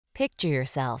Picture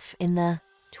yourself in the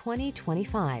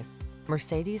 2025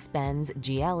 Mercedes-Benz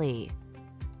GLE.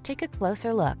 Take a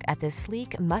closer look at this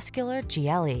sleek, muscular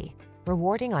GLE.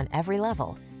 Rewarding on every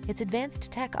level, its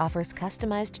advanced tech offers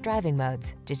customized driving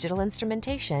modes, digital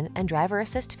instrumentation, and driver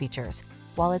assist features,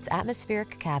 while its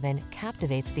atmospheric cabin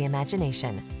captivates the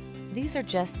imagination. These are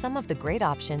just some of the great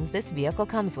options this vehicle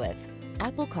comes with: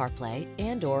 Apple CarPlay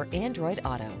and/or Android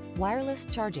Auto, wireless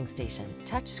charging station,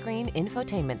 touchscreen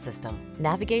infotainment system,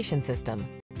 navigation system,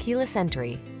 keyless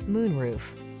entry,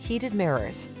 moonroof, heated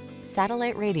mirrors,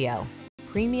 satellite radio,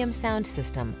 premium sound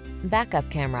system, backup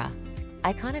camera.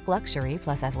 Iconic luxury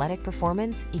plus athletic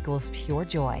performance equals pure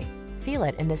joy. Feel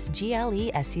it in this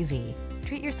GLE SUV.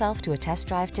 Treat yourself to a test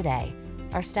drive today.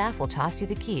 Our staff will toss you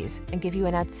the keys and give you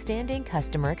an outstanding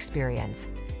customer experience.